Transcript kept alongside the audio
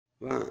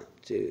One,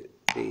 two,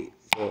 three,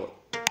 four.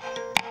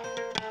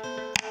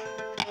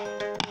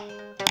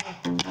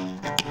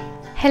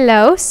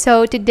 Hello,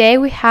 so today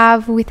we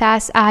have with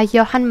us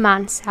Yohan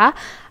Manca.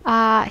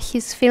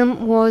 His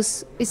film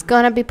is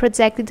gonna be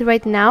projected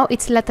right now.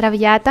 It's La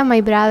Traviata,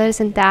 My Brothers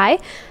and I,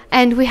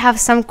 and we have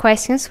some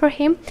questions for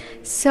him.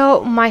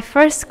 So my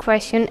first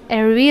question,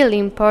 a really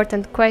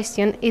important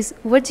question, is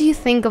what do you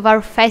think of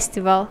our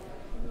festival?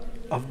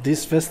 Of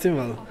this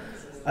festival?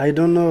 I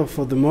don't know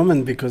for the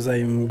moment because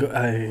I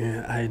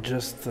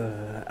just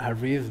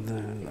arrived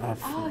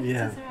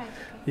yeah.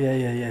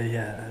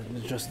 Yeah.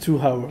 Just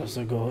 2 hours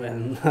ago,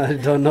 and I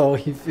don't know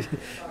if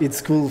it's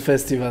cool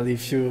festival.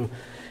 If you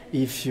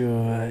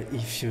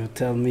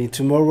tell me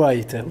tomorrow,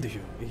 I tell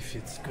you if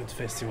it's good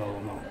festival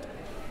or not.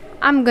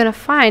 I'm gonna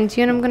find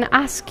you and I'm gonna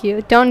ask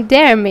you. Don't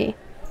dare me.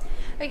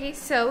 Okay,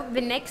 so the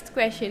next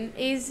question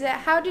is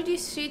how did you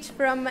switch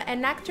from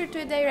an actor to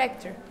a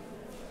director?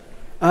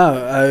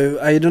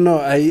 I don't know.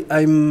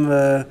 I'm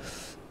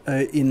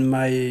in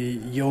my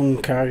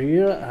young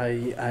career.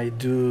 I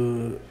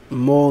do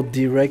more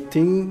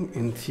directing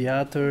in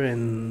theater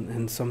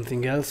and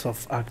something else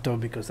of actor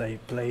because I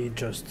play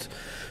just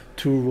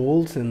 2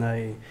 roles and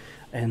I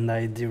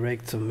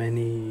direct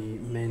many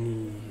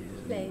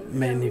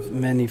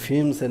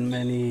films and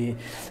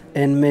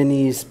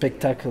many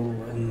spectacle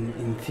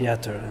in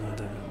theater,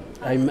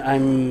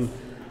 and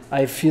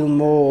I feel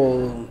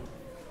more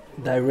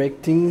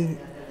directing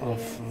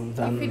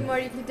than you feel more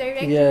into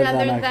directing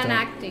rather than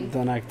acting.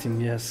 Than acting,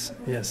 yes.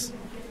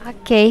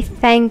 Okay,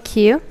 thank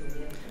you.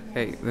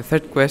 Okay, the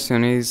third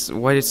question is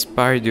what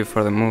inspired you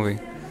for the movie?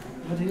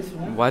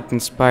 What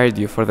inspired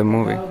you for the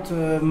movie? About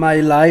my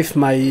life,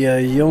 my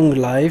young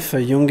life, my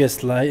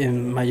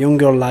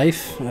younger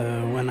life.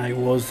 When I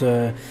was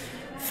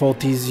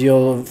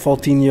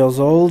 14 years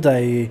old,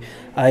 I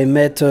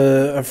met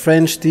a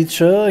French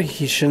teacher.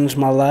 He changed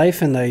my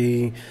life, and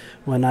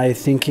when I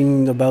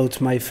thinking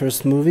about my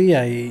first movie,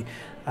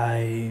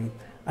 I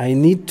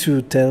need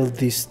to tell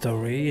this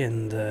story,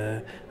 and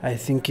I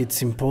think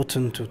it's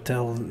important to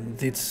tell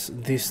this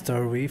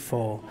story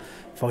for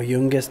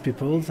youngest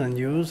people than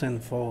yours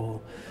and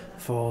for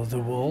the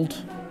world.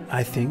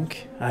 I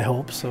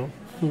hope so.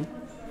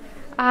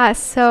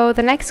 So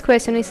the next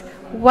question is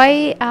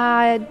why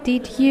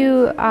did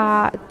you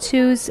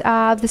choose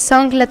the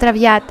song La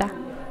Traviata?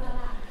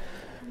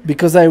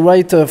 Because I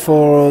write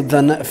for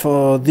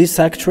this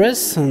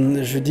actress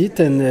and Judith,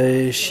 and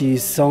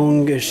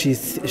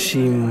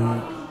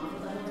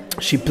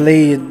she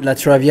played La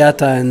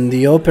Traviata in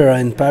the opera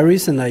in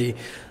Paris, and I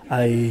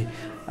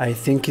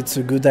think it's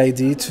a good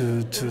idea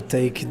to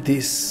take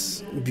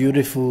this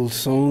beautiful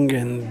song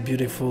and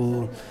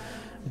beautiful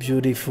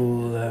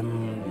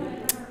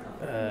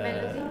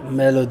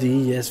melody,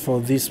 yes, for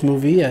this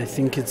movie. I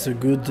think it's a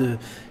good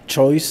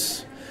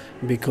choice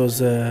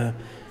because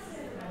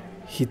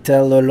he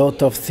tell a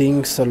lot of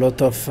things,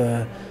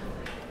 to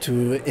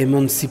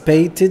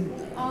emancipate it,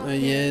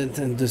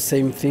 and the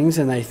same things.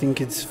 And I think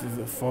it's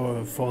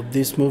for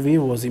this movie it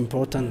was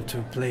important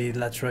to play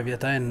La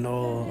Traviata and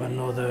no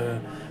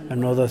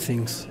another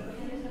things.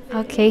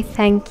 Okay,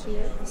 thank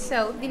you.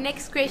 So the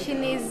next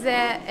question is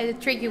a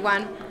tricky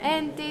one,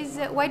 and is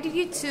why did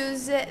you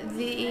choose at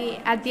the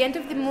end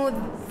of the movie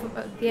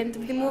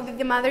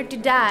the mother to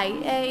die?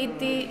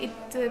 It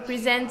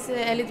presents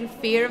a little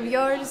fear of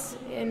yours,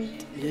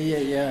 and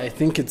I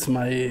think it's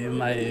my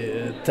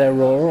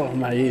terror,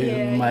 my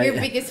your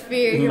biggest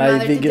fear, your my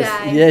mother biggest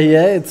to die.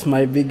 It's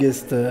my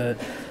biggest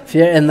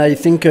fear, and I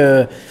think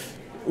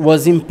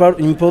was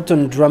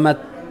important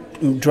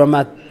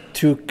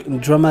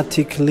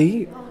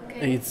dramatically.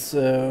 It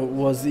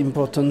was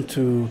important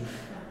to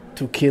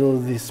kill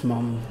this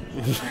mom.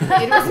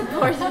 It was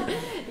important,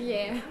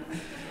 yeah.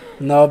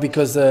 No,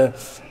 because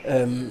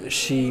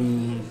she,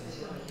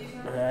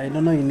 I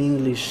don't know in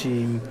English.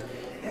 She,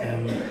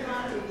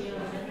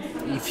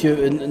 if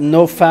you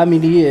no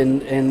family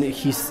and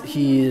he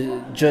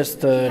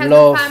just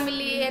love,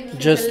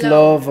 just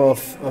love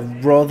of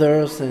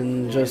brothers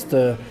and just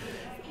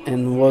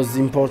and was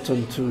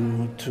important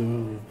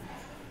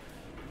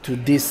to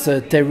this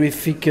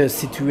terrific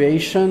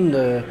situation,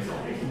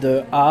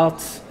 the art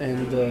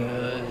and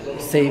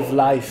save his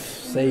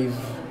life.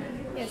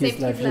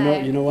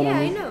 You know what I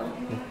mean? I know.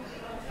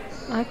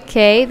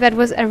 Okay, that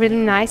was a really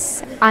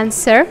nice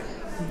answer.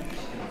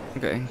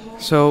 Okay,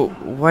 so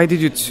why did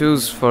you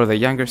choose for the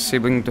younger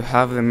sibling to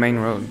have the main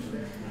role?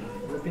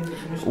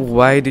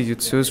 Why did you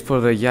choose for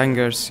the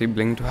younger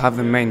sibling to have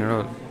the main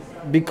role?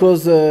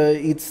 Because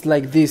it's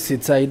like this.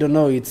 I don't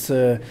know. It's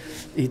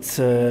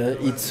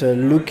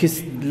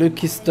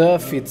lucky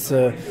stuff. It's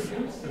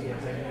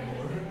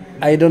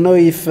I don't know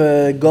if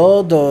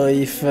God or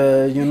if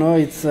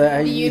it's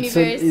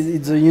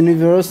it's a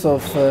universe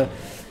of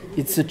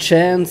it's a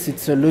chance.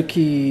 It's a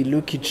lucky.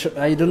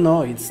 I don't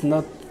know. It's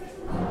not.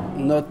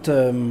 It's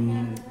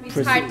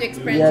hard to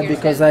express. Yeah,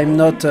 because I'm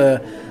not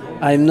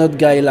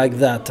guy like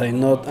that.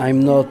 I'm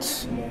not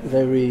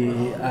very.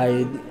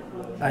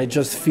 I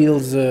just feel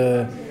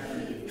the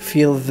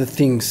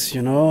things,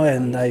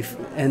 and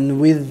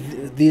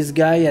with this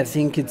guy, I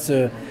think it's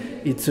a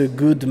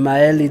good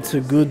Mael, it's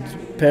a good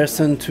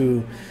person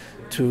to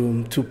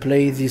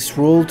play this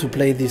role, to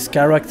play this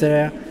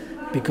character,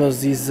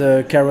 because this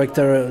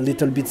character a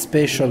little bit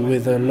special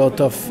with a lot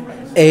of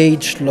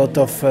age, lot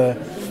of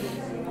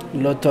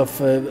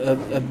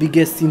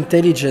biggest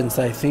intelligence.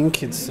 I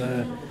think it's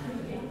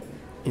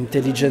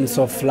intelligence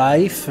of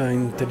life,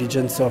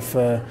 intelligence of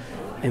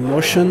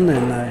emotion,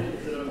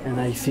 and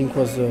I think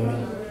was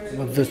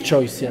the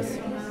choice. Yes.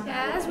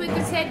 As we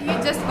could say, you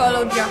just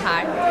followed your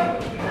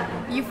heart.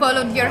 You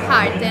followed your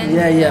heart, and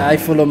Yeah, I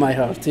follow my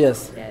heart.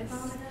 Yes. yes.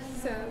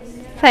 So.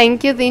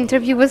 Thank you. The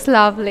interview was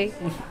lovely.